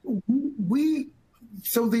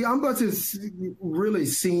 So the ombuds is really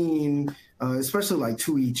seen, especially like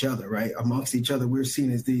to each other, right? Amongst each other, we're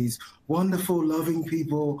seen as these wonderful, loving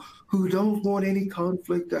people who don't want any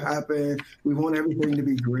conflict to happen. We want everything to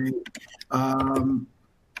be great.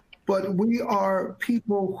 But we are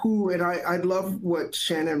people who, and I love what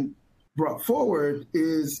Shannon brought forward,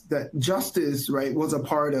 is that justice, right, was a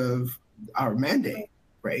part of our mandate,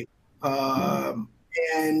 right?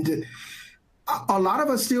 And a lot of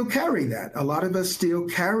us still carry that. A lot of us still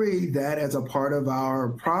carry that as a part of our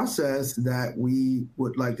process, that we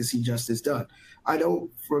would like to see justice done. I know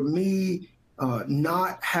for me,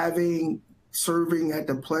 not serving at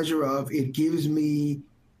the pleasure of, it gives me,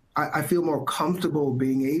 I feel more comfortable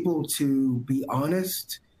being able to be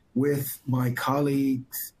honest with my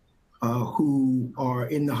colleagues who are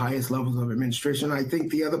in the highest levels of administration. I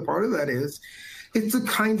think the other part of that is, it's the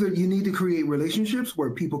kind of, you need to create relationships where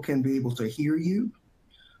people can be able to hear you,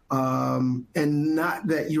 and not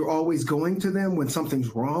that you're always going to them when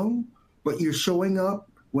something's wrong, but you're showing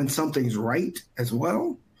up when something's right as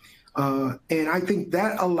well. And I think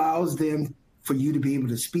that allows them, for you to be able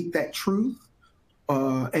to speak that truth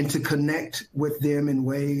and to connect with them in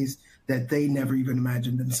ways that they never even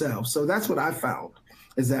imagined themselves. So that's what I found,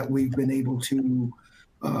 is that we've been able to,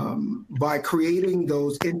 by creating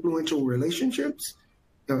those influential relationships,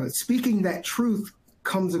 speaking that truth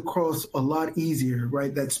comes across a lot easier,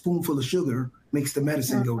 right? That spoonful of sugar makes the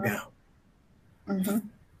medicine go down.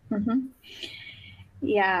 Mm-hmm. Mm-hmm.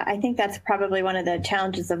 Yeah, I think that's probably one of the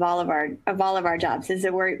challenges of all of our jobs, is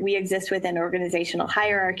that we exist within organizational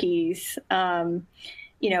hierarchies,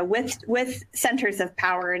 with centers of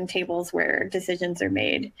power and tables where decisions are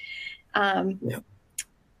made.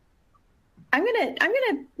 I'm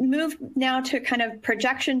gonna move now to kind of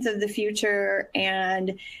projections of the future,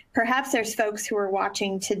 and perhaps there's folks who are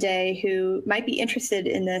watching today who might be interested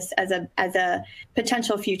in this as a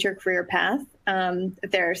potential future career path.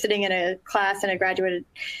 If they're sitting in a class in a graduate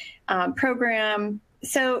program.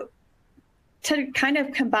 So to kind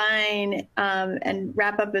of combine and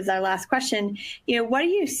wrap up as our last question, what do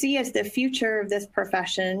you see as the future of this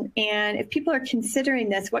profession? And if people are considering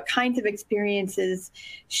this, what kinds of experiences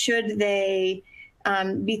should they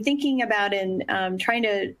be thinking about and trying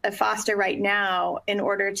to foster right now in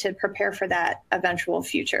order to prepare for that eventual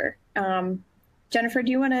future? Jennifer,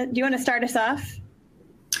 do you want to start us off?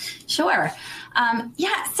 Sure.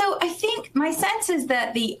 So I think my sense is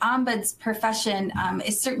that the ombuds profession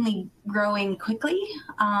is certainly growing quickly,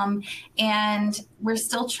 and we're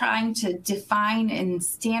still trying to define and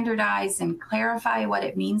standardize and clarify what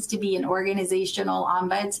it means to be an organizational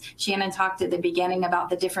ombuds. Shannon talked at the beginning about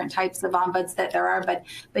the different types of ombuds that there are, but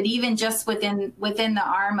even just within the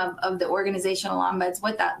arm of the organizational ombuds,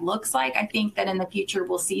 what that looks like, I think that in the future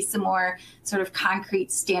we'll see some more sort of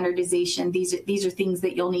concrete standardization. These are things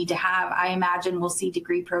that you'll need to have. I imagine we'll see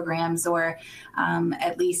degree programs or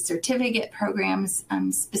at least certificate programs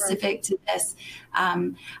specific to this.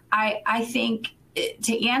 I think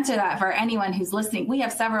to answer that for anyone who's listening, we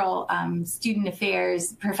have several student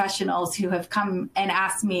affairs professionals who have come and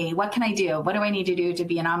asked me, what can I do? What do I need to do to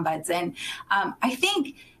be an ombuds? And I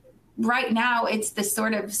think right now it's the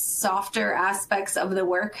sort of softer aspects of the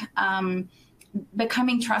work.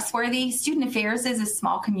 Becoming trustworthy. Student affairs is a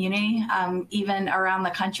small community, even around the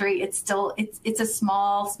country. It's a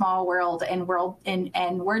small world, and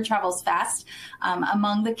word travels fast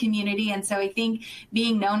among the community. And so I think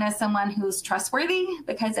being known as someone who's trustworthy,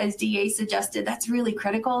 because as DA suggested, that's really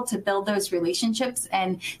critical to build those relationships,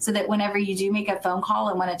 and so that whenever you do make a phone call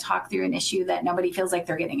and want to talk through an issue, that nobody feels like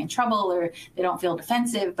they're getting in trouble or they don't feel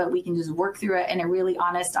defensive, but we can just work through it in a really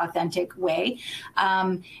honest, authentic way.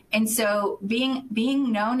 And so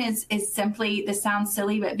being known is simply, this sounds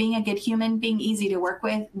silly, but being a good human, being easy to work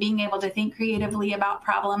with, being able to think creatively about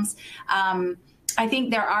problems. I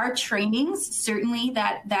think there are trainings certainly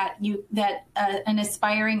that an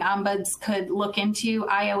aspiring ombuds could look into.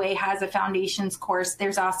 IOA has a foundations course.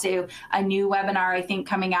 There's also a new webinar I think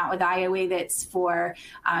coming out with IOA that's for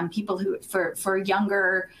people who for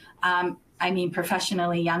younger.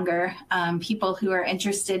 Professionally younger people who are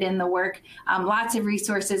interested in the work. Lots of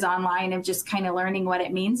resources online of just kind of learning what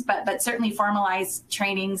it means, but certainly formalized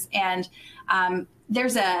trainings. And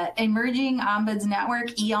there's a emerging ombuds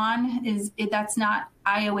network. EON that's not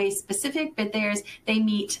IOA specific, but they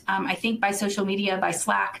meet, I think, by social media, by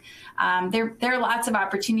Slack. There are lots of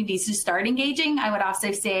opportunities to start engaging. I would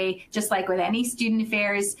also say, just like with any student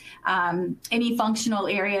affairs, any functional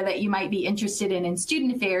area that you might be interested in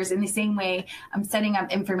student affairs, in the same way, I'm setting up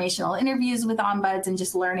informational interviews with ombuds and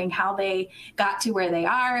just learning how they got to where they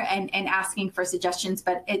are and asking for suggestions.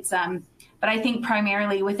 But but I think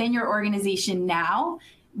primarily within your organization now,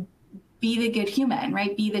 be the good human,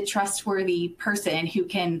 right? Be the trustworthy person who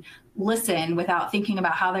can listen without thinking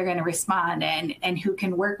about how they're going to respond, and who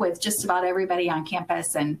can work with just about everybody on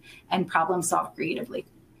campus and problem solve creatively.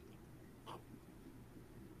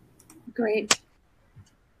 Great.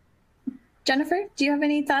 Jennifer, do you have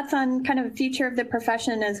any thoughts on kind of the future of the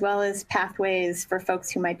profession as well as pathways for folks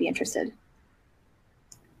who might be interested?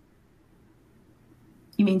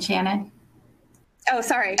 You mean Shannon? Oh,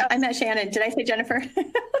 sorry. I meant Shannon. Did I say Jennifer?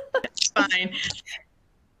 It's fine.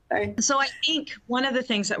 Sorry. So I think one of the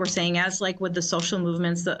things that we're saying, as like with the social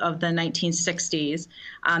movements of the 1960s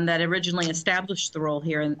that originally established the role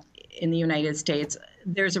here in the United States,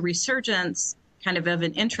 there's a resurgence kind of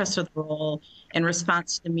an interest of the role in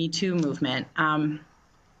response to the Me Too movement.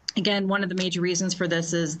 Again, one of the major reasons for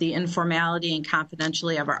this is the informality and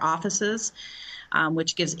confidentiality of our offices,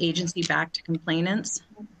 which gives agency back to complainants.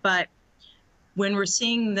 But when we're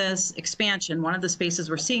seeing this expansion, one of the spaces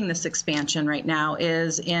we're seeing this expansion right now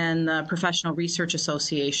is in the professional research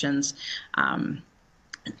associations,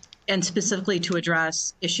 and specifically to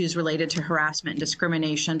address issues related to harassment and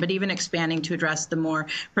discrimination, but even expanding to address the more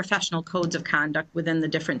professional codes of conduct within the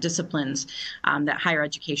different disciplines that higher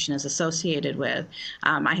education is associated with.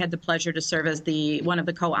 I had the pleasure to serve as one of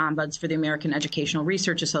the co-ombuds for the American Educational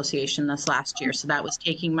Research Association this last year. So that was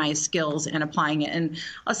taking my skills and applying it in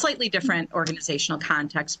a slightly different organizational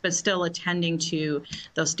context, but still attending to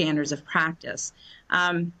those standards of practice.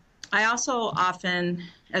 I also often,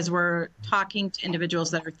 as we're talking to individuals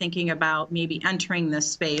that are thinking about maybe entering this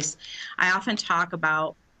space, I often talk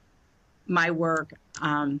about my work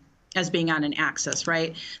as being on an axis,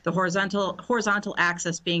 right? The horizontal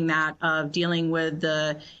axis being that of dealing with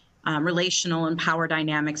the relational and power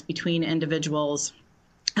dynamics between individuals,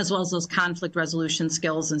 as well as those conflict resolution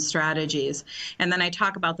skills and strategies. And then I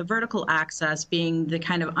talk about the vertical axis being the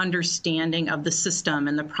kind of understanding of the system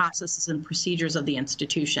and the processes and procedures of the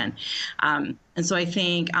institution. And so I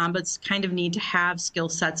think ombuds kind of need to have skill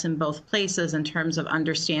sets in both places in terms of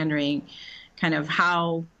understanding kind of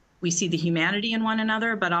how we see the humanity in one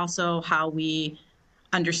another, but also how we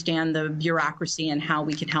understand the bureaucracy and how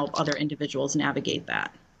we can help other individuals navigate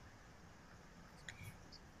that.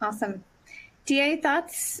 Awesome. DA,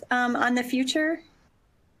 thoughts on the future?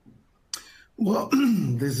 Well,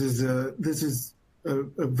 this is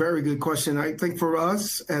a very good question. I think for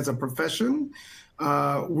us as a profession,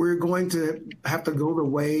 we're going to have to go the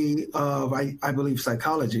way of, I believe,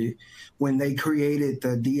 psychology when they created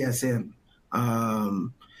the DSM.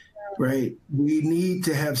 Right. We need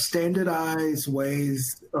to have standardized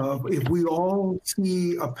ways of, if we all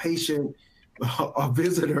see a patient, a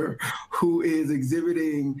visitor who is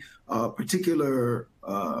exhibiting particular,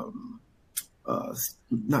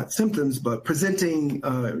 not symptoms, but presenting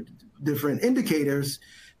different indicators,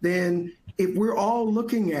 then if we're all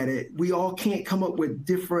looking at it, we all can't come up with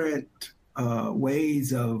different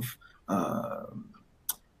ways of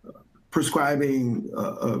prescribing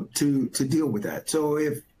to deal with that. So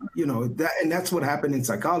if, that, and that's what happened in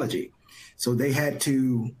psychology. So they had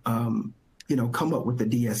to, come up with the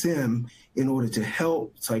DSM in order to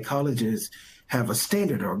help psychologists have a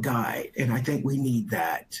standard or guide. And I think we need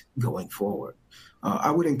that going forward.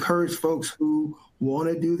 I would encourage folks who want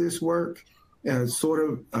to do this work,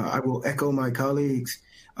 I will echo my colleagues,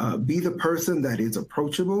 be the person that is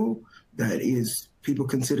approachable, that is people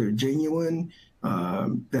consider genuine,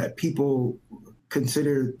 that people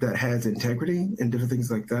consider that has integrity and different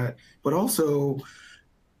things like that, but also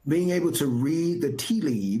being able to read the tea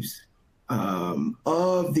leaves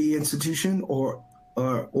of the institution or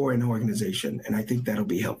an organization. And I think that'll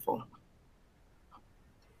be helpful.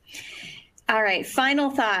 All right, final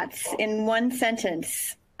thoughts in one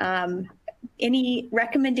sentence. Any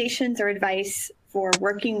recommendations or advice for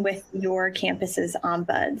working with your campus's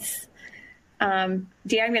ombuds?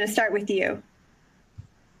 Dee, I'm going to start with you.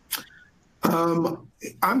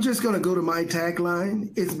 I'm just going to go to my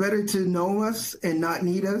tagline. It's better to know us and not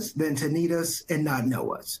need us than to need us and not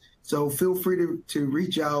know us. So feel free to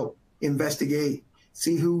reach out, investigate,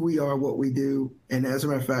 see who we are, what we do. And as a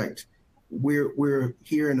matter of fact, we're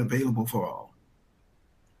here and available for all.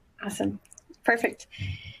 Awesome. Perfect.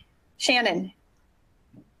 Shannon.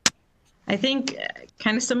 I think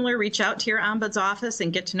kind of similar, reach out to your ombuds office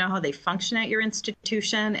and get to know how they function at your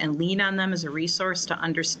institution and lean on them as a resource to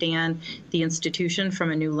understand the institution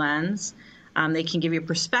from a new lens. They can give you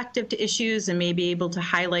perspective to issues and may be able to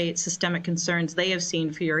highlight systemic concerns they have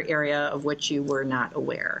seen for your area of which you were not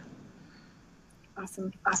aware.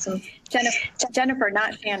 Awesome. Jennifer,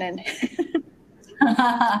 not Shannon.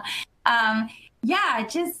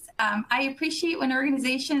 I appreciate when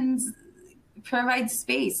organizations provide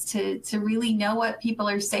space to really know what people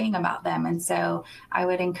are saying about them. And so I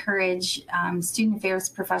would encourage student affairs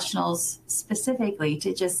professionals specifically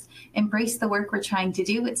to just embrace the work we're trying to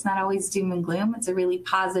do. It's not always doom and gloom. It's a really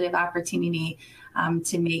positive opportunity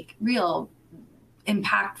to make real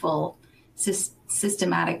impactful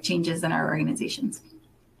systematic changes in our organizations.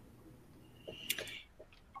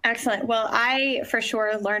 Excellent. Well, I for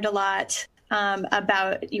sure learned a lot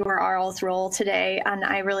about your RL's role today, and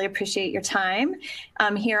I really appreciate your time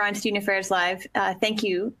here on Student Affairs Live. Thank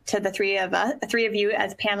you to the three of you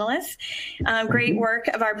as panelists. Great work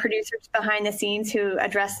of our producers behind the scenes who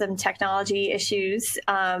addressed some technology issues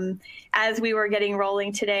as we were getting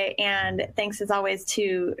rolling today. And thanks as always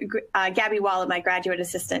to Gabby Wallet, my graduate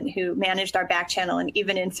assistant, who managed our back channel and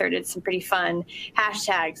even inserted some pretty fun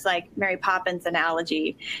hashtags like Mary Poppins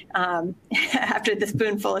analogy after the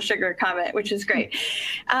spoonful of sugar comment, which is great.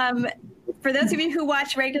 For those of you who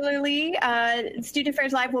watch regularly, Student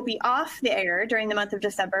Affairs Live will be off the air during the month of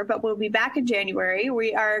December, but we'll be back in January.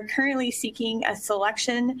 We are currently seeking a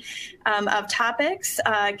selection of topics.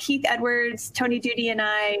 Keith Edwards, Tony Duty, and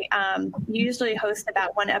I usually host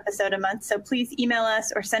about one episode a month, so please email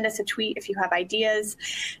us or send us a tweet if you have ideas.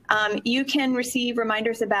 You can receive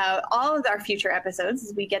reminders about all of our future episodes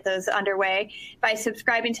as we get those underway by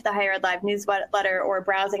subscribing to the Higher Ed Live newsletter or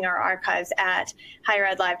browsing our archives at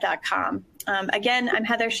higheredlive.com. Again, I'm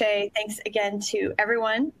Heather Shea. Thanks again to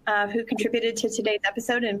everyone who contributed to today's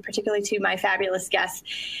episode, and particularly to my fabulous guests.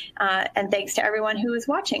 And thanks to everyone who is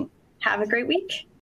watching. Have a great week.